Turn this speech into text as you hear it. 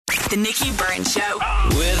The Nicky Byrne Show.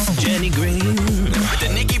 With Jenny Green. The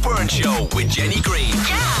Nicky Byrne Show with Jenny Green.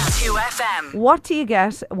 Yeah. 2FM. What do you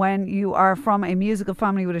get when you are from a musical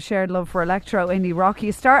family with a shared love for electro indie rock?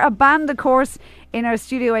 You start a band, of course. In our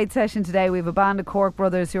Studio 8 session today, we have a band of Cork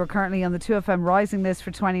brothers who are currently on the 2FM Rising list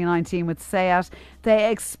for 2019 with Sayat.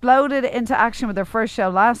 They exploded into action with their first show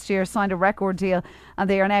last year, signed a record deal, and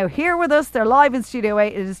they are now here with us. They're live in Studio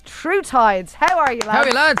 8. It is True Tides. How are you, lads? How are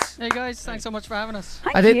you, lads? Hey guys, thanks so much for having us.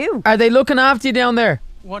 Thank you. Are they looking after you down there?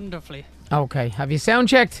 Wonderfully. Okay. Have you sound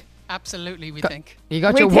checked? Absolutely, we think. You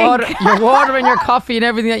got We your think. water and your coffee and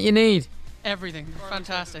everything that you need? Everything.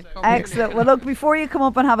 Fantastic. Excellent. Well, look, before you come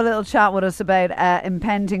up and have a little chat with us about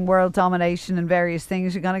impending world domination and various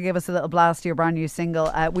things, you're going to give us a little blast to your brand new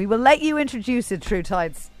single. We will let you introduce it, True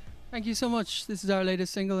Tides. Thank you so much. This is our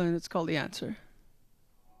latest single and it's called The Answer.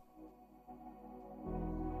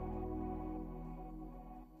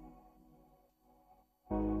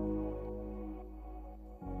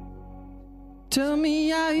 Tell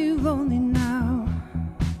me, are you lonely now?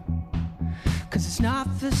 'Cause it's not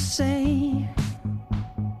the same.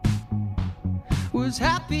 Was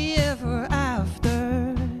happy ever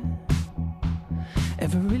after?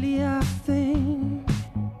 Ever really a thing?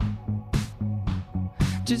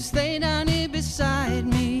 Just lay down here beside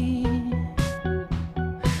me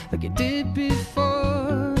like you did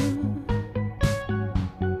before.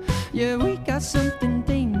 Yeah, we got something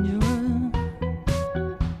dangerous.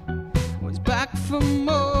 Was back for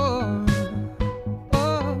more.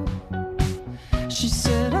 Oh, she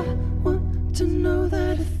said, I want to know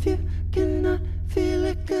that if you cannot feel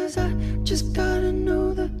it, 'cause I just gotta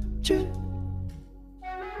know the truth.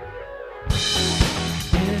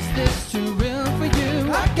 Is this too real for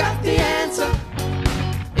you? I got the answer.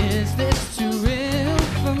 Is this too real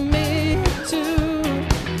for me too?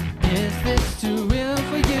 Is this too real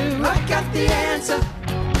for you? I got the answer.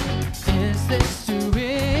 Is this too real?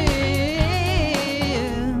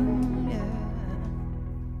 Yeah.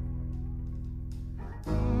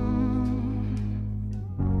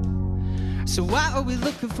 So why are we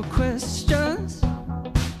looking for questions?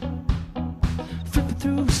 Flipping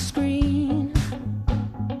through a screen.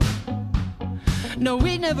 No,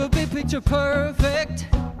 we never be picture perfect,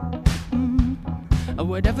 or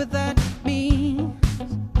whatever that means.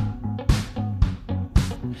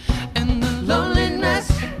 And the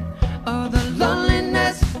loneliness, oh the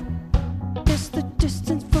loneliness, is the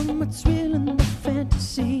distance from what's real and the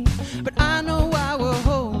fantasy. But I know why we're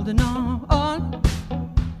holding on.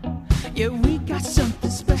 Yeah, we got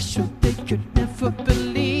something special they could never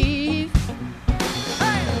believe.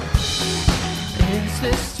 Hey! Is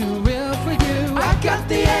this too real for you? I got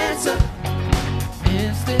the answer.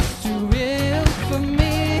 Is this too real for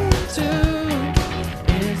me too?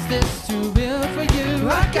 Is this too real for you?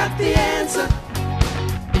 I got the answer.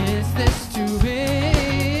 Is this too real?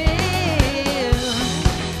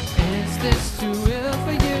 Is this too real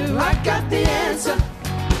for you? I got the answer.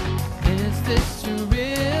 Is this too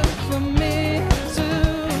real for me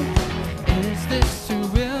too? Is this too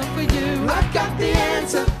real for you? I got the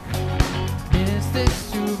answer. Is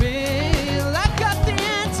this too real? I got the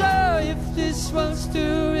answer. If this was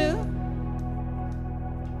too real,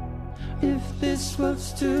 if this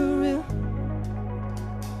was too real,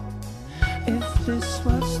 if this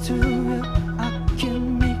was too real, I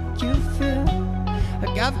can make you feel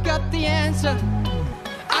like I've got the answer.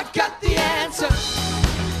 I got the answer.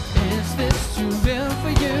 Is this too real for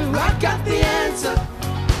you? I got the answer.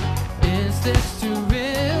 Is this too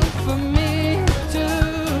real for me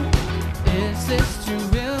too? Is this too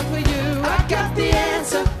real for you? I got the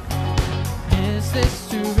answer. Is this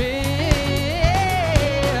too real?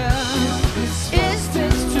 Is this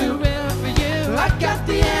too real for you? I got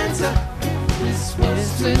the answer. Is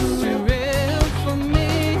this too real for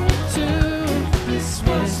me too? Is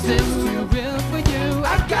this too real for you? I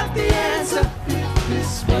got the answer.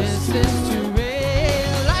 Is this too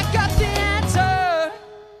real? I got the answer.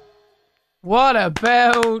 What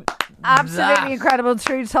about Absolutely that? incredible.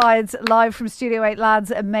 True Tides live from Studio 8, lads.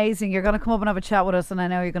 Amazing. You're going to come up and have a chat with us, and I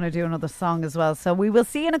know you're going to do another song as well. So we will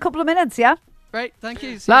see you in a couple of minutes, yeah? Great, thank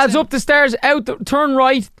you. See you Lads, soon. up the stairs, turn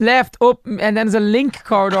right, left, up, and then there's a link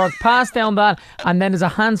corridor. Pass down that, and then there's a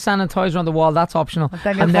hand sanitizer on the wall. That's optional.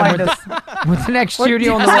 Then you'll and then find we're us. with the next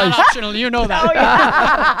studio on the That's right. optional, you know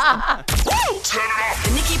that.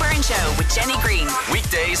 The Nicky Byrne Show with Jenny Green.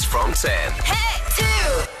 Weekdays from 10. Hey,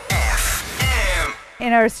 2FM.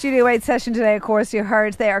 In our Studio 8 session today, of course, you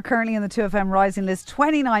heard they are currently on the 2FM Rising list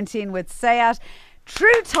 2019 with Sayat.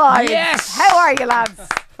 True Tides. Yes! How are you, lads?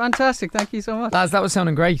 Fantastic, thank you so much. Lads, that was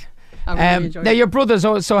sounding great. I really enjoyed Now it. your brothers.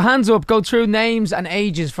 So hands up. Go through names and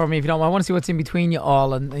ages for me if you don't mind. I want to see what's in between you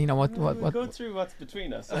all, and you know what. Go through what's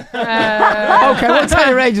between us. Okay, we'll tell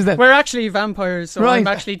your ages then. We're actually vampires, so Right. I'm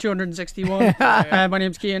actually 261. My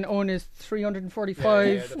name's Cian. Owen is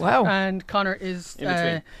 345. Wow. And Connor is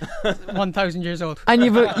In 1,000 years old. And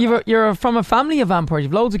you're from a family of vampires.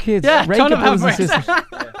 You've loads of kids. Yeah, Rake ton of brothers and vampires. sisters.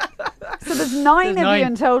 So there's nine of you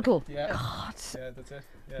in total. Yeah. God, Yeah, that's it.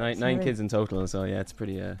 Nine Sorry. kids in total, so yeah, it's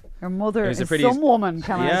pretty. your mother It was is a pretty- some woman,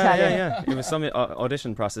 can I tell you? Yeah. It was some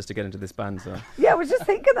audition process to get into this band, so. Yeah, I was just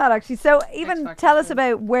thinking that actually. So even Factor tell us thing.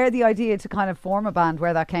 about where the idea to kind of form a band,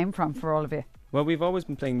 where that came from for all of you. Well, we've always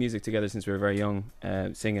been playing music together since we were very young,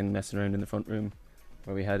 singing, messing around in the front room,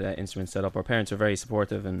 where we had instruments set up. Our parents were very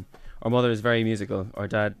supportive, and our mother is very musical. Our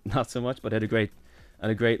dad, not so much, but had a great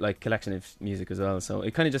like collection of music as well. So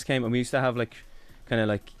it kind of just came, and we used to have like kind of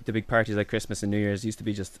like the big parties like Christmas and New Year's used to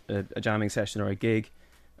be just a jamming session or a gig.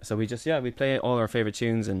 So we play all our favorite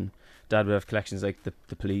tunes, and Dad would have collections like the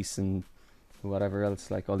Police and whatever else,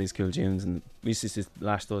 like all these cool tunes, and we used to just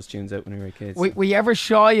lash those tunes out when we were kids. Were you ever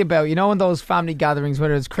shy about, in those family gatherings,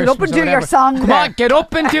 whether it's Get Christmas up and or do whatever? your song. Come there. on, get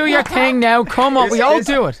up and do your thing now. Come on, we all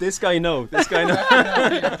do it. This guy know.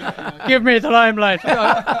 Give me the limelight.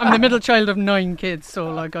 I'm the middle child of 9 kids,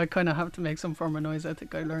 so like I kind of have to make some form of noise. I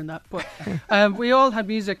think I learned that. But we all had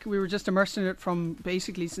music. We were just immersed in it from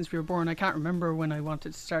basically since we were born. I can't remember when I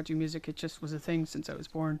wanted to start doing music. It just was a thing since I was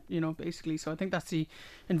born, basically. So I think that's the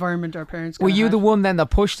environment our parents Were kinda you had. the one then that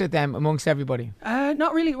pushed it then amongst everybody?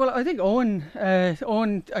 Not really. Well, I think Owen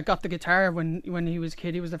got the guitar when he was a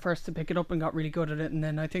kid. He was the first to pick it up and got really good at it. And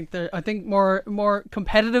then I think more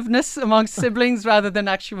competitiveness amongst siblings rather than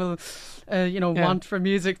actual, want for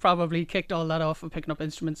music probably kicked all that off of picking up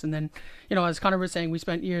instruments. And then, as Connor was saying, we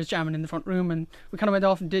spent years jamming in the front room, and we kind of went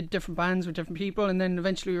off and did different bands with different people. And then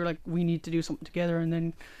eventually we were like, we need to do something together. And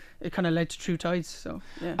then it kind of led to True Tides. So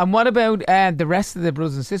yeah. And what about the rest of the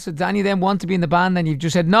brothers and sisters? Did any of them want to be in the band? Then you've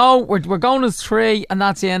just said, no, we're going as 3 and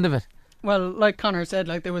that's the end of it. Well, like Connor said,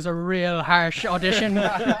 like there was a real harsh audition,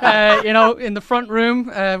 in the front room.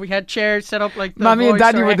 We had chairs set up like the Mommy and Voice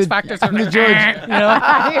Daddy or were X the Factor, judge.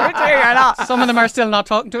 Some of them are still not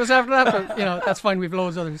talking to us after that, but that's fine. We've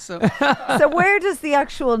loads others. So So where does the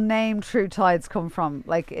actual name True Tides come from?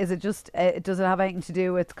 Like, is it just, does it have anything to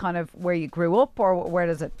do with kind of where you grew up, or where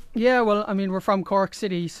does it? yeah, well, I mean, we're from Cork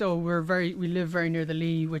City, so we live very near the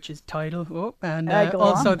Lee, which is tidal, and Go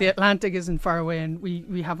also on. the Atlantic isn't far away, and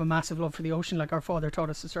we have a massive love for the ocean. Like our father taught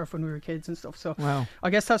us to surf when we were kids and stuff. So Wow. I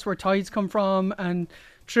guess that's where tides come from. And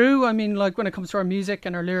true, I mean, like when it comes to our music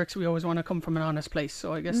and our lyrics, we always want to come from an honest place.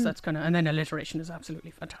 So I guess that's kind of, and then alliteration is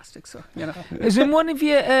absolutely fantastic. So Is in one of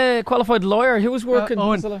you a qualified lawyer? Who was working?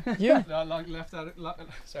 Owen. You? Left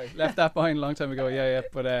that behind a long time ago. Yeah.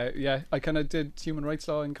 But I kind of did human rights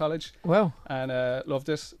law in college Well, and loved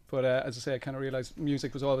it. But as I say, I kind of realised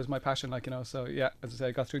music was always my passion. So yeah, as I say,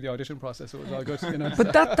 I got through the audition process. It was all good.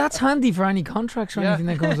 but that's handy for any contracts or Yeah. anything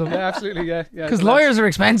that comes up. Yeah, absolutely. Yeah. Because lawyers are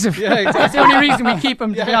expensive. Yeah, exactly. That's the only reason we keep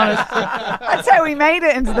them, to be honest. That's how we made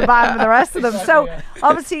it into the band with the rest of them. So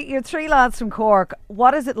obviously you're 3 lads from Cork.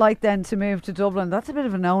 What is it like then to move to Dublin? That's a bit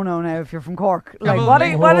of a no-no now if you're from Cork. Like, what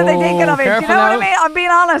are they thinking of it? Do you careful know what I now. mean? I'm being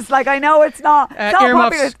honest. Like, I know it's not a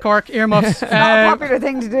Earmuffs, popular, Cork, earmuffs. not a popular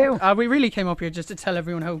thing to do. We really came up here just to tell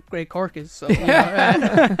everyone how great Cork is. So,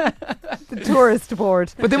 The tourist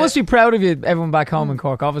board. But they must be proud of you, everyone back home in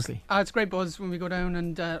Cork, obviously. it's great buzz when we go down,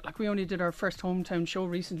 and we only did our first hometown show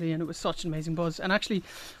recently, and it was such an amazing buzz. And actually,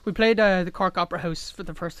 we played the Cork Opera House for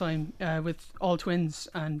the first time with all twins,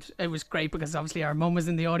 and it was great because obviously our mum was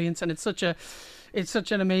in the audience, and it's such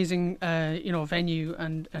an amazing venue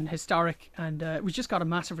and historic, and we just got a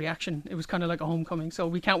massive reaction. It was kind of like a homecoming, so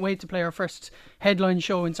we can't wait to play our first headline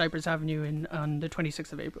show in Cypress Avenue on the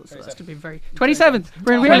 26th of April. So that's to be very 27th.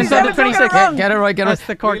 We haven't said the 26th. Get it right, get it right. That's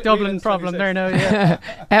the Cork Dublin problem there now.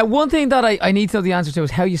 Yeah. One thing that I need to know the answer to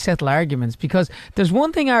is how you settle arguments, because there's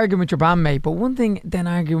one thing arguing with your bandmate, but one thing then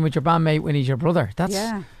arguing with your bandmate when he's your brother. That's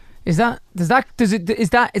Yeah. Is that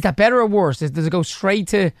better or worse? Does it go straight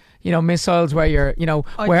to missiles where you're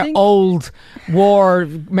I where think- old war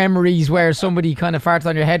memories where somebody kind of farted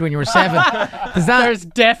on your head when you were 7? Does that? There's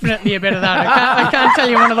definitely a bit of that. I can't tell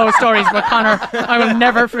you one of those stories, but Connor, I will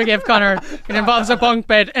never forgive Connor. It involves a bunk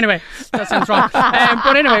bed. Anyway, that sounds wrong.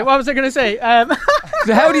 But anyway, what was I going to say?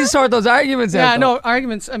 So how do you sort those arguments out? Yeah, though? no,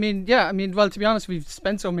 arguments. Well, to be honest, we've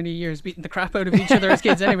spent so many years beating the crap out of each other as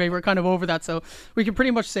kids anyway. We're kind of over that. So we can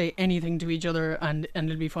pretty much say anything to each other and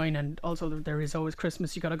it'll be fine. And also, there is always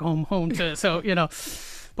Christmas you got to go home to. So,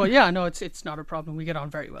 But yeah, no, it's not a problem. We get on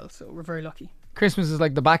very well. So we're very lucky. Christmas is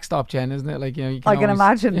like the backstop, Jen, isn't it? Like, you know, you I can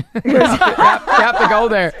always- imagine. you have to go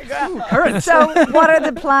there. So, what are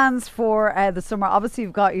the plans for the summer? Obviously,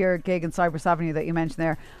 you've got your gig in Cypress Avenue that you mentioned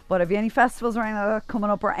there, but have you any festivals or anything like that coming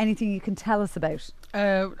up, or anything you can tell us about?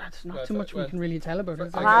 That's not too much we can really tell about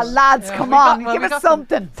it. Lads, come on, give us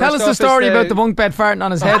something. Tell us the story about the bunk bed farting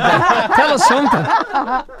on his head. Then. Tell us something.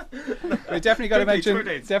 We definitely got to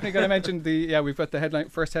mention we've got the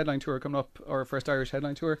first headline tour coming up, our first Irish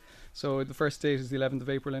headline tour. So the first date is the 11th of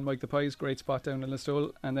April in Mike the Pies, great spot down in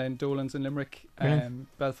Listowel, and then Dolan's in Limerick,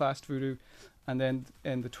 Belfast, Voodoo, and then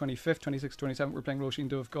in the 25th, 26th, 27th we're playing Roisin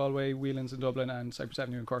Dove, Galway, Whelan's in Dublin, and Cypress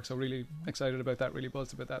Avenue in Cork. So really excited about that, really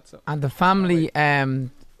buzzed about that. So And the family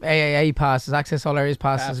AAA passes, Access All Areas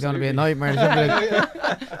passes, is going to be a nightmare.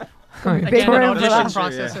 Again, an audition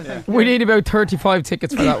process, I think. We need about 35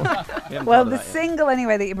 tickets for that one. Well, the single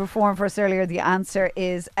anyway that you performed for us earlier, The Answer,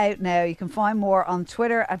 is out now. You can find more on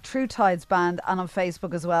Twitter at True Tides Band and on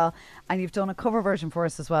Facebook as well. And you've done a cover version for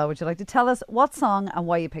us as well. Would you like to tell us what song and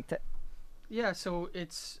why you picked it? Yeah, so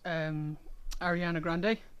it's Ariana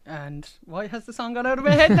Grande. And why has the song gone out of my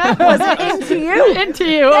head now? Was it Into You? Into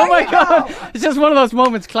You. Oh my God. It's just one of those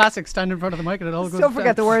moments, classic, stand in front of the mic and it all goes Don't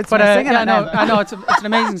forget the words but when singing yeah, it no, now. I know, it's an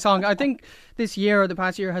amazing song. I think this year or the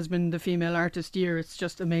past year has been the female artist year. It's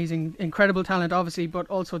just amazing. Incredible talent, obviously, but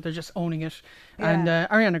also they're just owning it. Yeah. And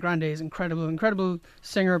Ariana Grande is incredible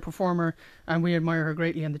singer, performer, and we admire her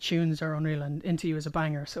greatly, and the tunes are unreal, and Into You is a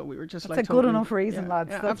banger, so we were just That's like a good enough reason, lads.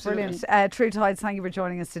 Yeah, That's absolutely. brilliant. True Tides, thank you for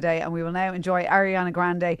joining us today, and we will now enjoy Ariana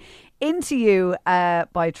Grande, Into You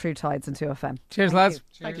by True Tides and 2FM. Cheers, lads.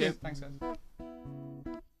 Thank you. Thanks, Ed.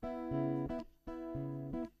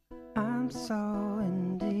 I'm so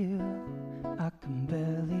into you, I can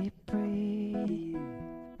barely breathe.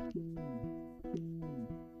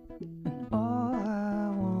 And all I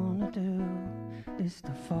wanna do is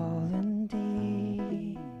to fall in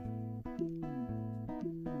deep.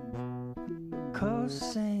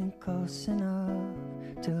 Close ain't close enough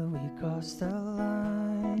till we cross the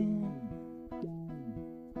line.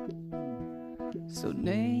 So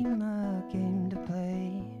name a game to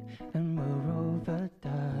play and we'll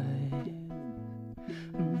overdrive.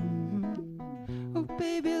 Oh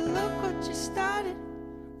baby, look what you started.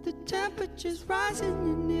 The temperature's rising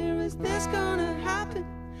and near. Is this gonna happen?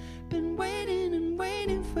 Been waiting and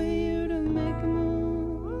waiting for you to make a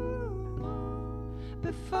move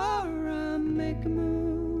before I make a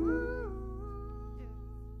move.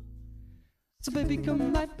 So baby,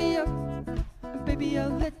 come light me up, and baby, I'll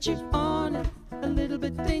let you on it. A little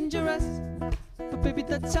bit dangerous, but baby,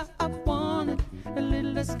 that's how I want it. A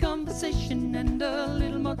little less conversation and a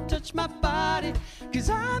little more touch my body. Cause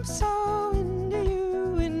I'm so into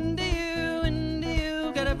you, into you, into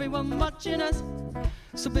you. Got everyone watching us,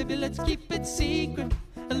 so baby, let's keep it secret.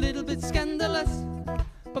 A little bit scandalous,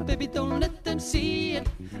 but baby, don't let them see it.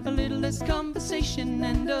 A little less conversation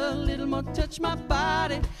and a little more touch my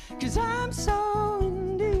body. Cause I'm so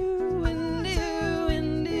into you, into you,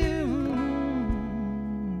 into you.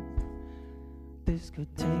 This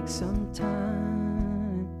could take some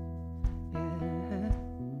time, yeah.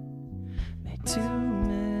 Made too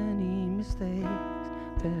many mistakes,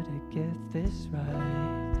 better get this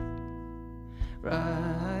right,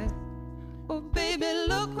 right. Oh baby,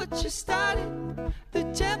 look what you started. The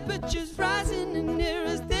temperature's rising and near.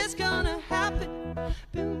 Is this gonna happen?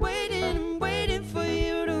 Been waiting and waiting for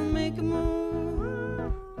you to make a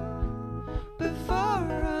move before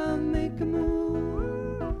I make a move.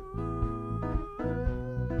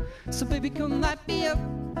 So baby, come light me up,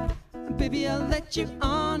 and baby, I'll let you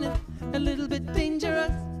on it. A little bit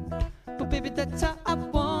dangerous, but baby, that's how I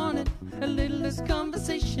want it. A little less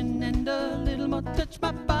conversation and a little more touch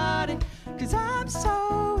my body. Cause I'm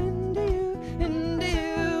so into you, into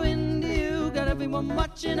you, into you. Got everyone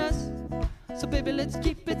watching us, so baby, let's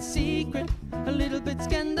keep it secret. A little bit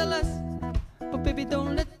scandalous, but baby,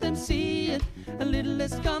 don't let them see it. A little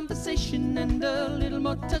less conversation and a little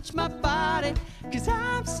more touch my body. Cause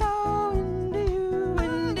I'm so into you,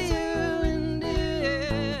 into you, into you,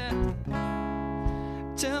 yeah.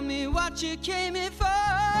 Tell me what you came here for,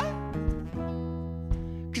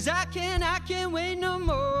 cause I can't wait no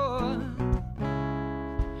more.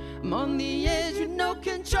 I'm on the edge with no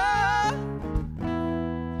control,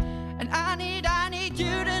 and I need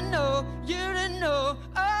you to know,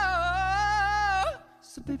 oh.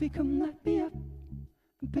 So baby, come light me up,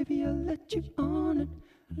 and baby, I'll let you on it.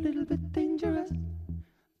 A little bit dangerous,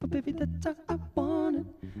 but baby, that's how I want it.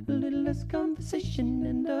 A little less conversation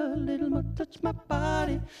and a little more touch my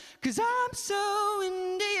body. Cause I'm so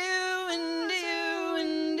into you, into you,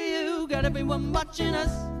 into you. Got everyone watching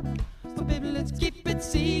us, But baby, let's keep it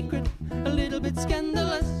secret, a little bit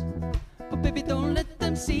scandalous. But baby, don't let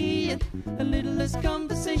them see it. A little less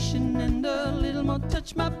conversation and a little more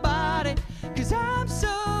touch my body. 'Cause I'm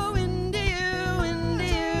so into you, into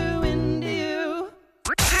you, into you.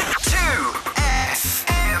 2FM.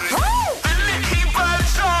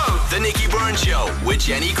 The Nicky Byrne Show with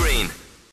Jenny Green.